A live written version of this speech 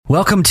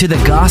Welcome to the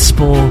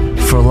Gospel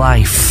for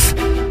Life.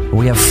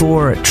 We have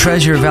 4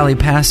 Treasure Valley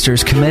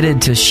pastors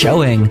committed to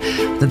showing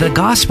that the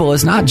gospel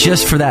is not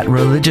just for that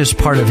religious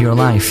part of your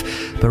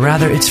life, but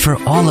rather it's for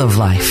all of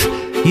life.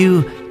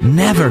 You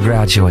never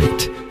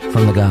graduate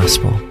from the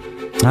gospel.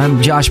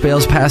 I'm Josh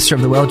Bales, pastor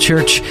of the Well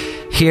Church,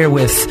 here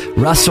with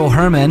Russell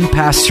Herman,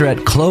 pastor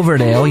at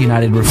Cloverdale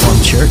United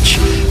Reformed Church,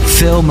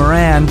 Phil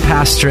Moran,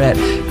 pastor at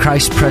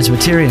Christ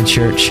Presbyterian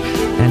Church,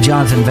 and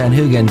Jonathan Van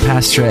Hoogen,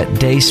 pastor at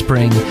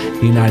Dayspring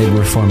United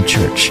Reformed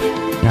Church.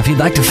 Now, if you'd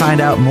like to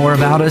find out more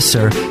about us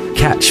or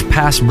catch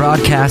past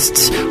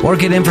broadcasts or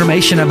get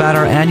information about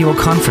our annual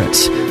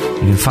conference, you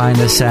can find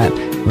us at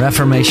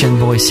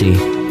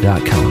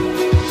reformationboise.com.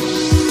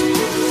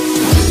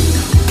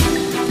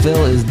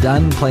 Phil is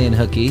done playing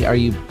hooky. Are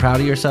you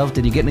proud of yourself?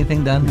 Did you get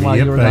anything done while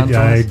you were gone?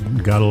 I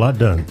got a lot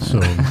done,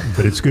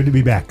 but it's good to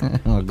be back.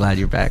 Well, glad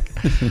you're back.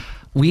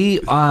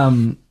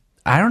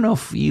 I don't know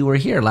if you were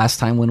here last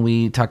time when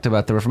we talked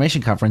about the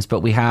Reformation Conference,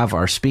 but we have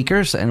our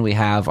speakers and we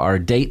have our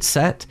date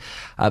set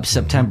up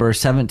September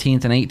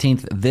 17th and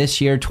 18th this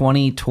year,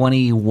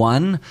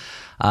 2021.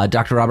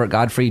 Dr. Robert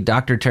Godfrey,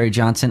 Dr. Terry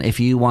Johnson.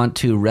 If you want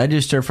to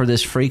register for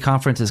this free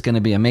conference, it's going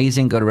to be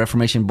amazing. Go to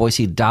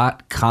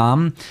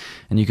reformationboise.com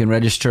and you can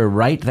register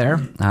right there.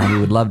 We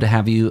would love to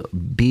have you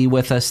be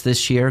with us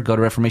this year. Go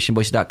to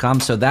reformationboise.com.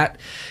 So that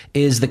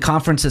is the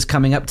conference that's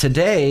coming up.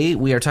 Today,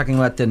 we are talking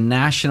about the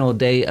National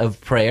Day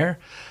of Prayer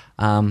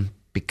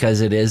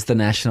because it is the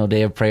National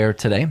Day of Prayer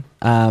today.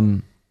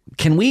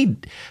 Can we,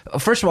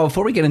 first of all,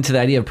 before we get into the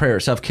idea of prayer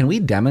itself, can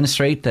we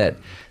demonstrate that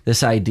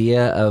this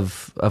idea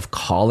of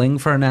calling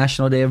for a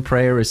National Day of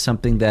Prayer is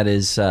something that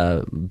is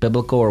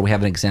biblical, or we have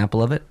an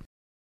example of it?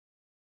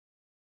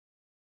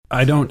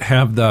 I don't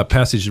have the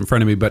passage in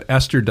front of me, but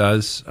Esther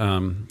does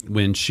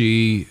when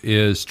she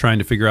is trying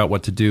to figure out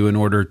what to do in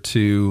order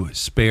to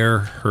spare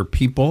her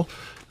people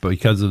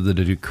because of the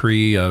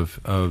decree of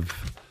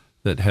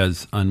that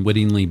has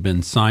unwittingly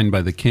been signed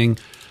by the king.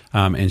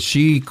 And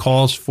she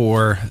calls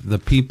for the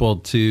people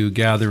to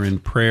gather in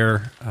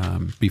prayer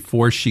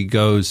before she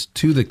goes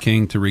to the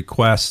king to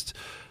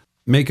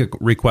make a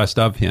request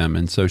of him.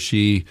 And so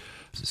she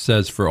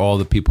says for all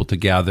the people to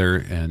gather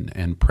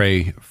and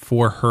pray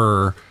for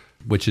her,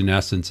 which in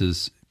essence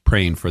is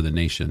praying for the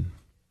nation.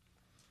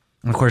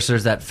 Of course,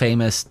 there's that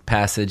famous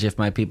passage, if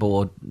my people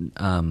will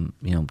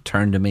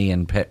turn to me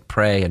and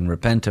pray and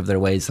repent of their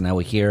ways, and I will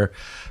hear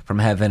from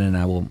heaven and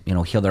I will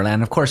heal their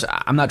land. Of course,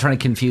 I'm not trying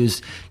to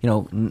confuse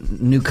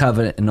New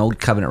Covenant and Old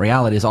Covenant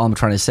realities. All I'm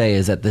trying to say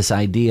is that this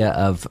idea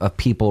of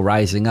people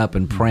rising up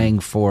and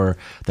praying for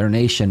their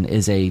nation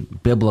is a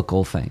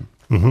biblical thing.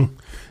 Mm-hmm.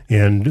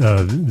 And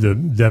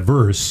that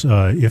verse,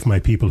 if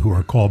my people who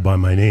are called by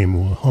my name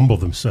will humble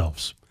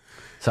themselves.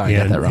 Sorry, I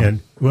got that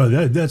wrong. Well,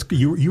 that's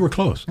you were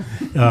close.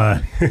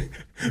 But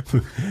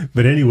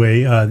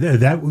anyway,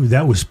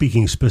 that was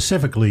speaking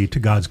specifically to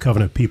God's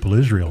covenant people,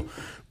 Israel.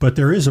 But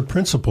there is a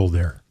principle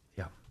there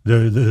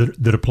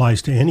that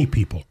applies to any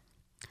people,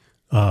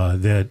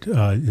 that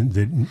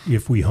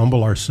if we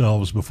humble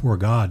ourselves before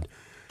God,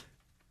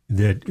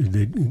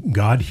 that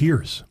God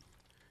hears,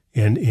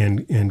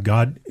 and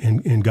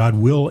God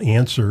will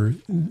answer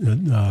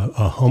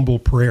a humble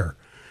prayer,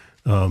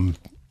 and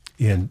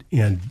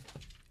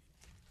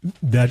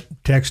that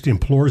text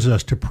implores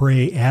us to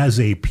pray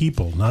as a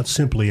people, not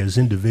simply as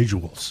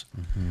individuals.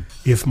 Mm-hmm.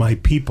 If my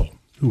people,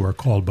 who are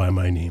called by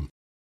my name,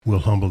 will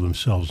humble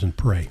themselves and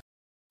pray.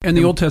 And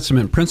the Old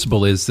Testament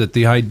principle is that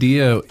the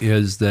idea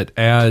is that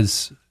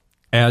as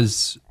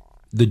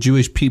the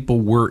Jewish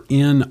people were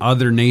in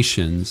other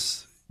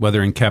nations,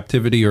 whether in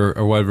captivity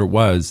or whatever it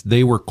was,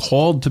 they were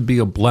called to be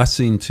a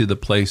blessing to the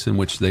place in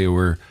which they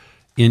were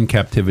in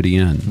captivity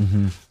in.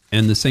 Mm-hmm.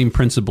 And the same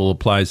principle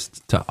applies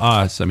to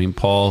us. I mean,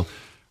 Paul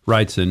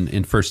writes in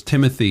 1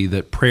 Timothy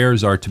that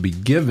prayers are to be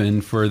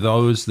given for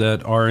those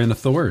that are in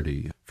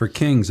authority, for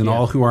kings and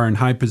all who are in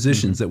high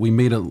positions, that we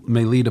may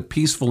lead a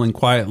peaceful and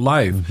quiet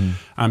life.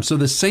 Mm-hmm. So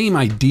the same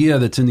idea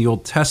that's in the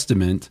Old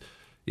Testament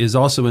is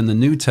also in the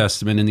New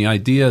Testament, and the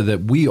idea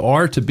that we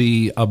are to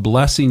be a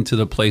blessing to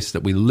the place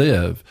that we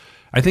live.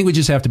 I think we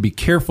just have to be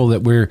careful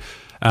that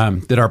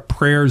that our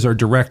prayers are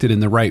directed in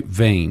the right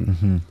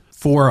vein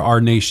for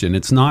our nation.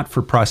 It's not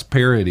for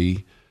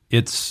prosperity.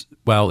 It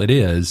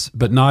is,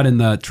 but not in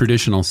the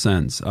traditional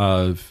sense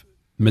of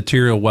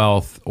material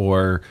wealth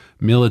or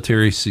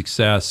military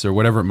success or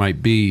whatever it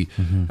might be.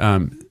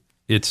 Mm-hmm.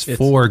 It's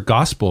for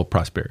gospel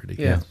prosperity.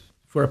 Yeah,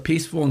 for a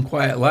peaceful and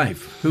quiet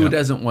life. Who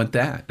doesn't want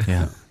that?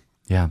 Yeah.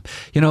 Yeah.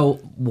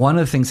 One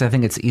of the things I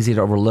think it's easy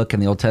to overlook in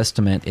the Old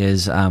Testament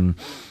is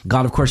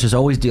God, of course, is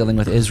always dealing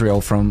with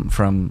Israel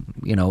from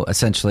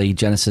essentially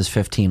Genesis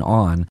 15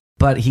 on.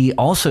 but he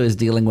also is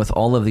dealing with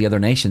all of the other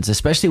nations,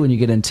 especially when you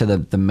get into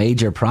the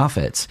major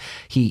prophets.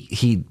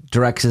 He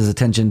directs his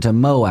attention to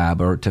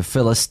Moab or to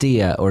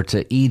Philistia or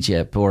to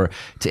Egypt or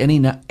to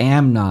any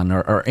Ammon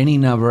or any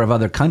number of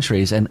other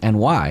countries. And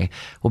why?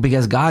 Well,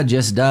 because God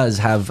just does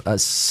have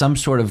some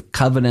sort of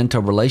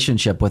covenantal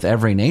relationship with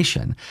every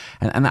nation.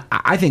 And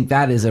I think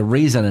that is a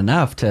reason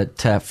enough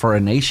for a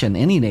nation,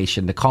 any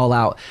nation, to call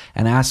out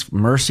and ask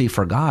mercy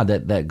for God,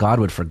 that God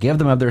would forgive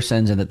them of their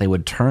sins and that they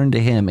would turn to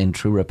him in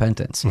true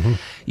repentance. Mm-hmm.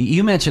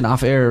 You mentioned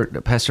off air,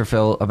 Pastor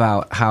Phil,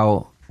 about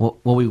how, well,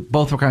 we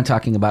both were kind of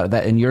talking about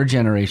that in your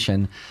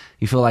generation,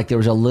 you feel like there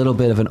was a little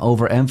bit of an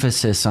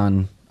overemphasis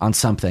on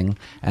something.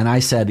 And I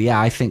said, yeah,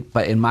 I think,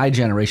 but in my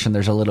generation,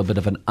 there's a little bit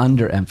of an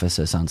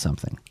underemphasis on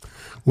something.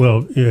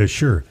 Well, yeah,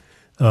 sure.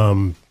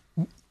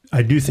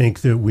 I do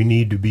think that we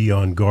need to be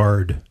on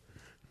guard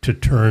to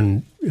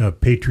turn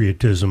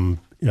patriotism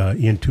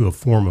into a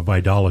form of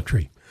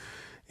idolatry.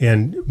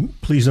 And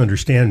please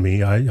understand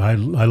me. I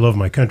love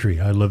my country.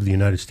 I love the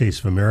United States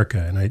of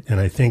America, and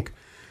I think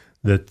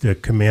that the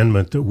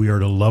commandment that we are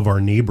to love our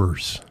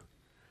neighbors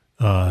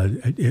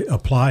it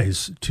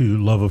applies to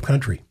love of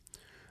country.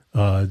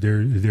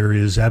 There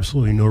is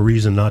absolutely no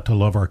reason not to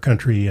love our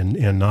country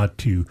and not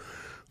to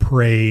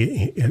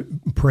pray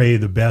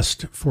the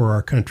best for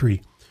our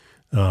country,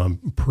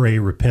 pray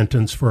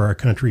repentance for our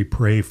country,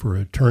 pray for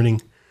a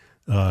turning.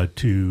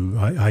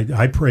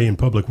 I pray in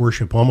public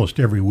worship almost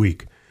every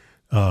week.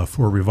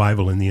 For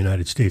revival in the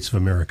United States of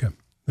America,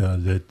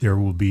 that there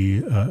will be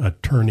a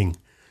turning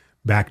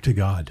back to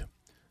God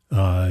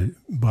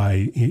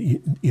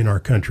in our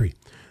country.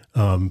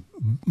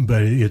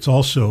 But it's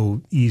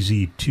also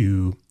easy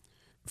to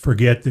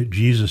forget that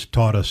Jesus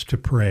taught us to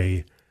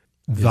pray,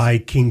 "Thy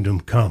kingdom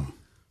come."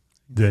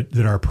 That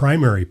our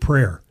primary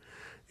prayer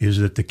is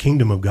that the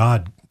kingdom of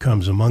God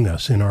comes among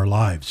us in our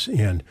lives,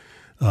 and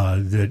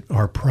that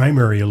our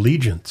primary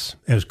allegiance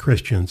as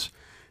Christians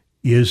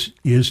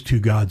is to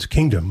God's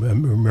kingdom.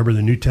 Remember,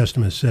 the New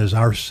Testament says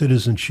our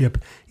citizenship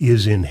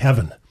is in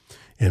heaven,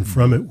 and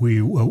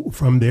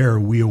from there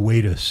we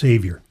await a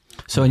Savior.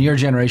 So in your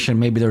generation,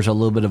 maybe there's a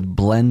little bit of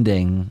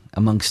blending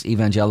amongst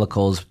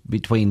evangelicals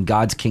between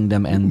God's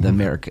kingdom and the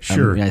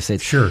United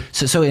States. Sure.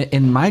 So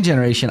in my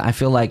generation, I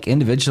feel like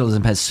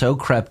individualism has so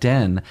crept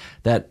in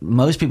that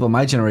most people in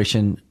my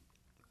generation,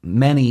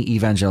 many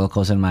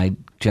evangelicals in my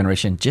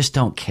generation, just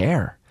don't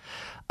care.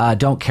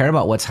 Don't care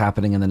about what's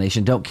happening in the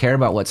nation, don't care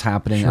about what's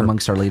happening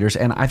amongst our leaders.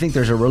 And I think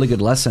there's a really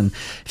good lesson.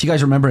 If you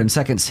guys remember in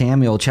 2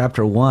 Samuel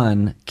chapter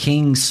 1,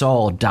 King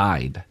Saul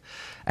died.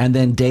 And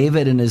then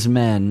David and his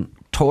men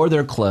tore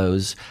their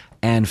clothes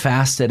and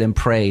fasted and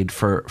prayed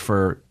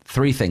for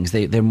three things.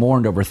 They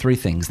mourned over three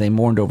things. They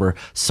mourned over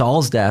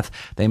Saul's death.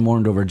 They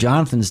mourned over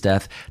Jonathan's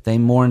death. They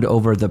mourned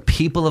over the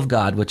people of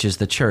God, which is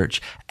the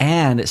church.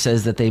 And it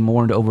says that they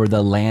mourned over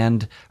the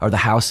land or the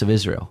house of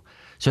Israel.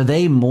 So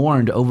they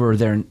mourned over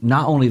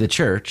not only the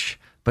church,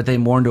 but they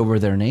mourned over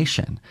their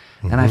nation.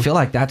 Mm-hmm. And I feel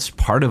like that's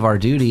part of our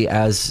duty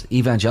as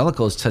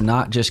evangelicals, to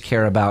not just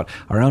care about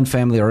our own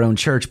family, our own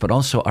church, but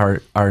also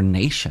our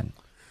nation.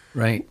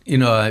 Right. You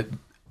know,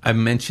 I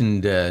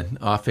mentioned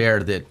off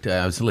air that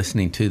I was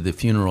listening to the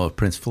funeral of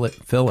Prince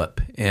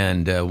Philip,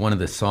 and one of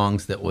the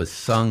songs that was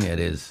sung at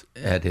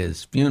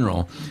his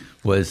funeral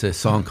was a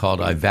song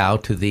called "I Vow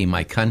to Thee,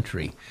 My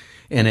Country,"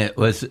 and it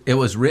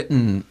was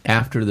written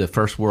after the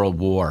First World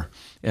War,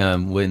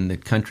 when the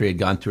country had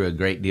gone through a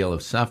great deal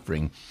of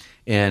suffering,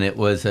 and it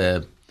was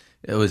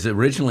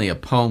originally a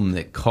poem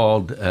that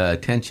called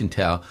attention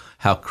to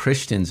how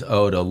Christians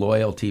owed a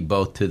loyalty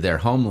both to their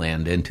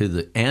homeland and to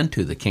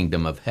the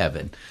kingdom of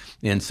heaven.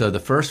 And so the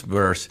first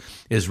verse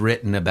is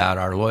written about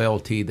our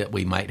loyalty that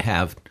we might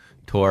have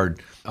toward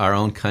our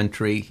own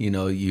country. You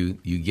know, you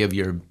give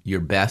your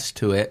best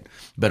to it,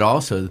 but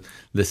also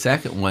the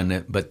second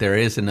one, but there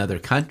is another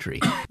country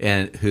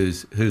and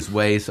whose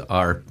ways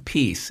are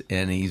peace,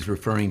 and he's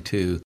referring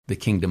to the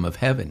kingdom of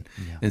heaven.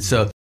 Yeah. And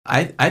so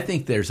I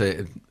think there's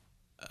a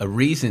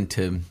reason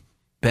to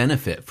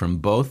benefit from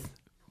both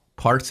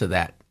parts of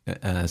that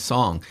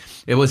song.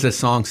 It was a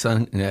song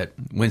sung at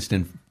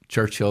Winston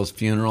Churchill's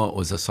funeral. It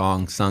was a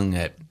song sung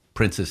at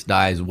Princess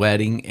Di's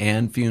wedding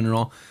and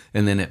funeral,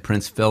 and then at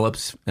Prince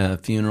Philip's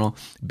funeral.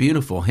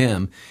 Beautiful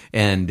hymn.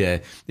 And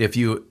if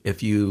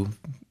you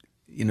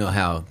know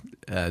how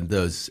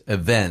those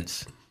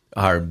events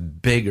are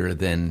bigger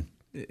than,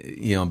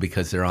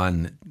 because they're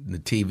on the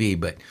TV,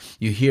 but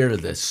you hear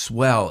the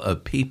swell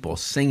of people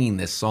singing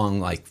this song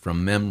like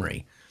from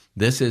memory.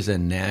 This is a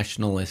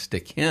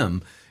nationalistic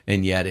hymn,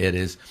 and yet it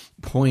is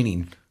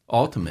pointing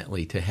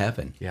ultimately to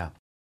heaven. Yeah.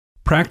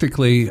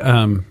 Practically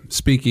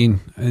speaking,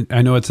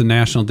 I know it's a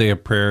National Day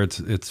of Prayer.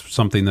 It's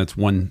something that's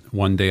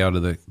one day out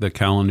of the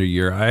calendar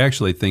year. I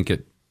actually think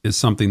it is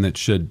something that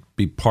should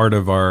be part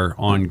of our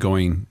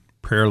ongoing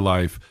prayer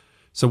life.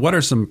 So what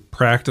are some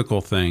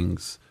practical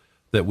things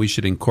that we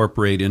should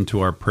incorporate into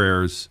our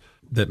prayers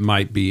that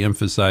might be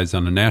emphasized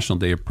on a National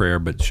Day of Prayer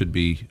but should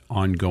be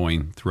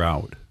ongoing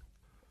throughout?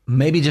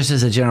 maybe just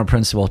as a general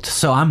principle,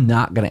 so I'm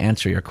not going to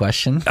answer your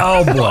question.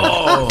 Oh boy!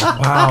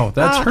 Wow,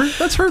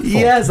 that's hurtful.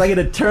 Yes, I get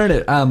to turn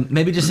it.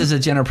 Maybe just as a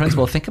general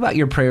principle, think about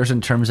your prayers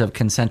in terms of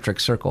concentric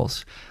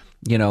circles.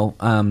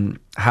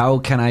 How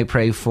can I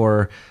pray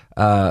for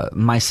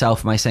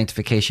myself, my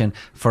sanctification,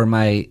 for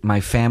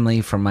my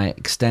family, for my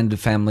extended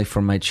family,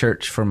 for my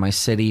church, for my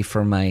city,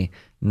 for my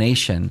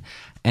nation?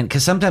 And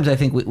because sometimes I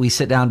think we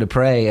sit down to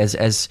pray as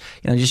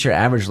just your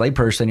average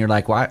layperson, you're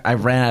like, well, I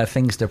ran out of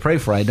things to pray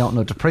for. I don't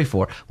know what to pray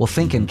for. Well,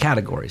 think in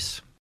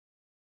categories.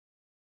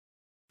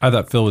 I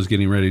thought Phil was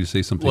getting ready to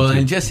say something. Well, too.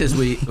 and just as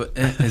we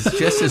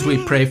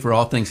pray for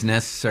all things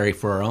necessary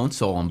for our own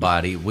soul and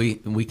body,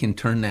 we can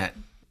turn that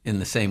in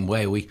the same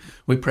way. We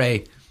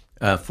pray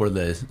for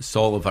the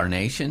soul of our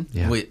nation,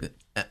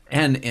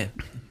 and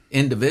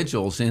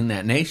individuals in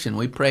that nation.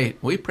 We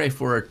pray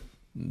for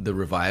the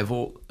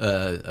revival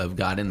of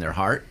God in their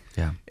heart,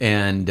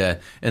 and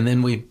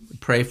then we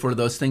pray for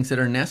those things that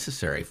are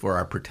necessary for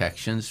our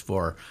protections,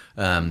 for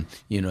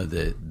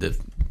the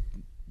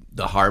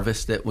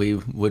harvest that we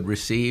would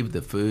receive,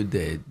 the food,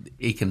 the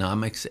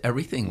economics,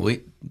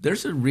 everything.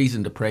 There's a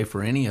reason to pray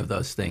for any of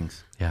those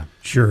things. Yeah,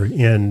 sure,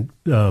 and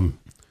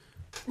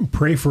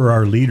pray for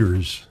our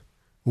leaders,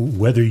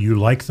 whether you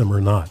like them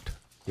or not.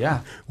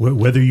 Yeah,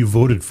 whether you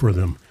voted for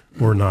them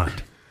or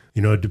not.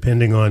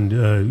 Depending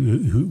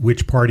on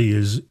which party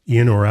is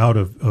in or out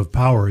of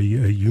power,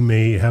 you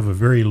may have a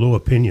very low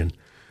opinion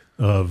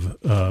of,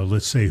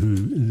 let's say,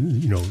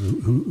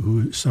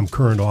 who some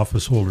current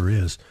office holder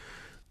is.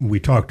 We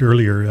talked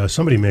earlier,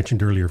 somebody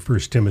mentioned earlier 1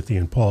 Timothy,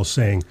 and Paul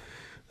saying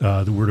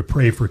that we're to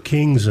pray for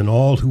kings and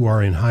all who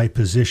are in high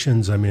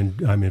positions. I'm in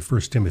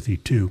 1 Timothy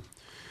 2.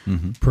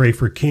 Mm-hmm. Pray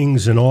for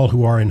kings and all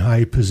who are in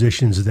high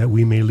positions, that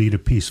we may lead a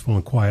peaceful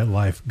and quiet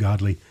life,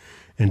 godly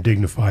and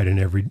dignified in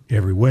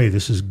every way.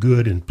 This is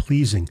good and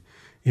pleasing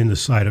in the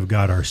sight of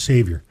God our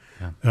Savior.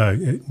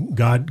 Yeah.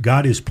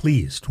 God is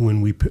pleased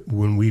when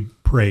we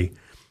pray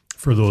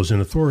for those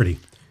in authority,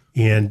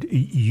 and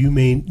you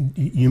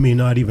may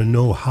not even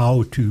know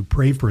how to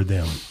pray for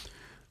them,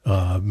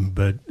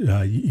 but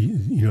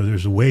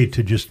there's a way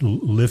to just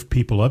lift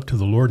people up to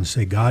the Lord and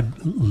say, God,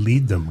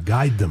 lead them,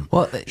 guide them,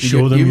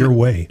 show them your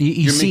way.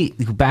 You see,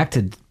 back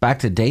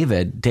to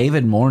David.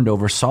 David mourned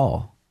over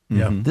Saul.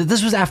 Yeah.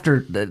 This was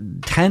after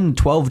 10,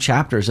 12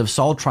 chapters of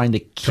Saul trying to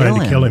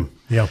kill him.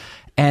 Yeah.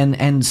 And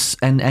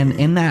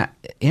in that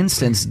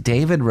instance,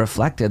 David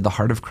reflected the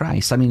heart of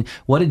Christ. I mean,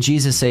 what did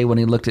Jesus say when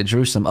he looked at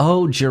Jerusalem?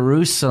 Oh,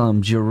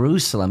 Jerusalem,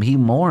 Jerusalem. He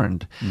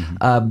mourned.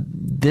 Mm-hmm.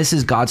 This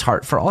is God's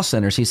heart for all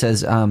sinners. He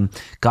says,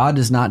 God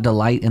does not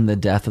delight in the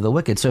death of the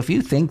wicked. So if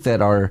you think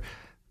that our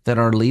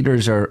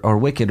leaders are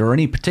wicked, or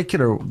any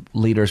particular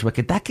leader is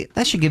wicked,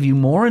 that should give you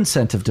more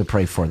incentive to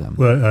pray for them.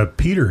 Well,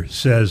 Peter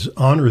says,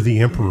 honor the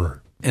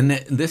emperor. And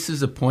this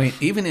is a point,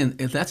 even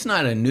that's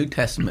not a New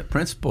Testament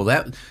principle.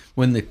 That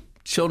when the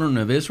children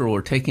of Israel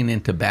were taken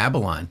into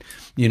Babylon,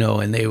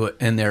 and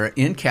they're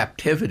in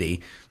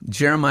captivity,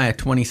 Jeremiah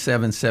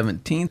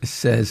 27:17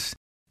 says,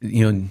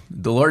 the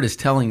Lord is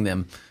telling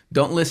them,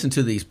 don't listen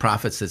to these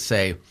prophets that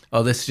say,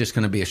 oh, this is just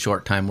going to be a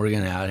short time. We're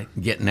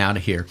getting out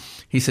of here.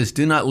 He says,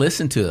 do not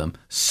listen to them.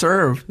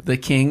 Serve the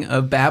king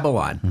of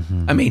Babylon.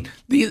 Mm-hmm. I mean,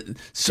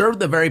 serve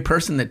the very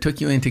person that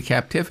took you into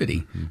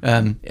captivity,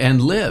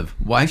 and live.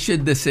 Why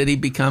should the city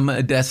become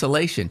a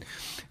desolation?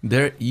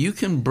 You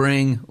can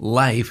bring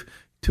life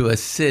to a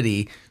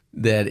city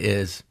that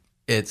is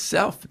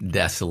itself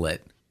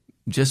desolate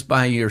just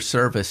by your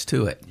service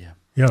to it.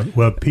 Yeah.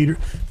 Well,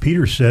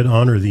 Peter said,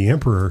 honor the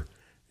emperor.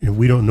 And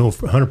we don't know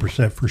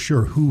 100% for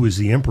sure who was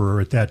the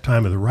emperor at that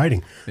time of the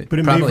writing, but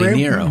it probably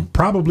Nero.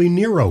 Probably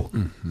Nero.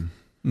 Mm-hmm.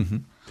 Mm-hmm.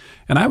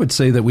 And I would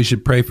say that we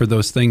should pray for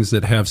those things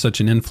that have such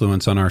an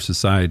influence on our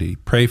society.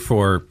 Pray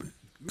for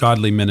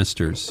godly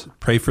ministers.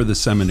 Pray for the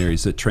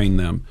seminaries that train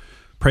them.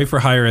 Pray for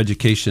higher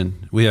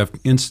education. We have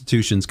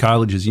institutions,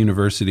 colleges,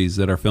 universities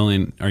that are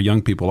filling our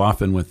young people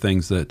often with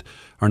things that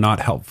are not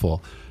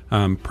helpful.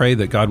 Pray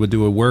that God would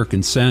do a work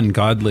and send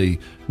godly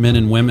men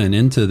and women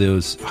into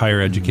those higher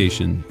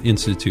education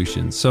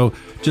institutions. So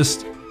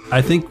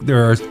I think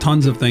there are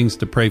tons of things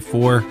to pray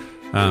for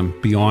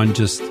beyond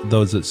just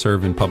those that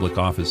serve in public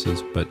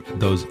offices, but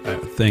those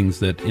things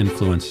that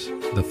influence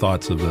the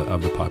thoughts of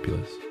the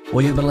populace.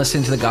 Well, you've been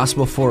listening to The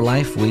Gospel for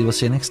Life. We will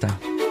see you next time.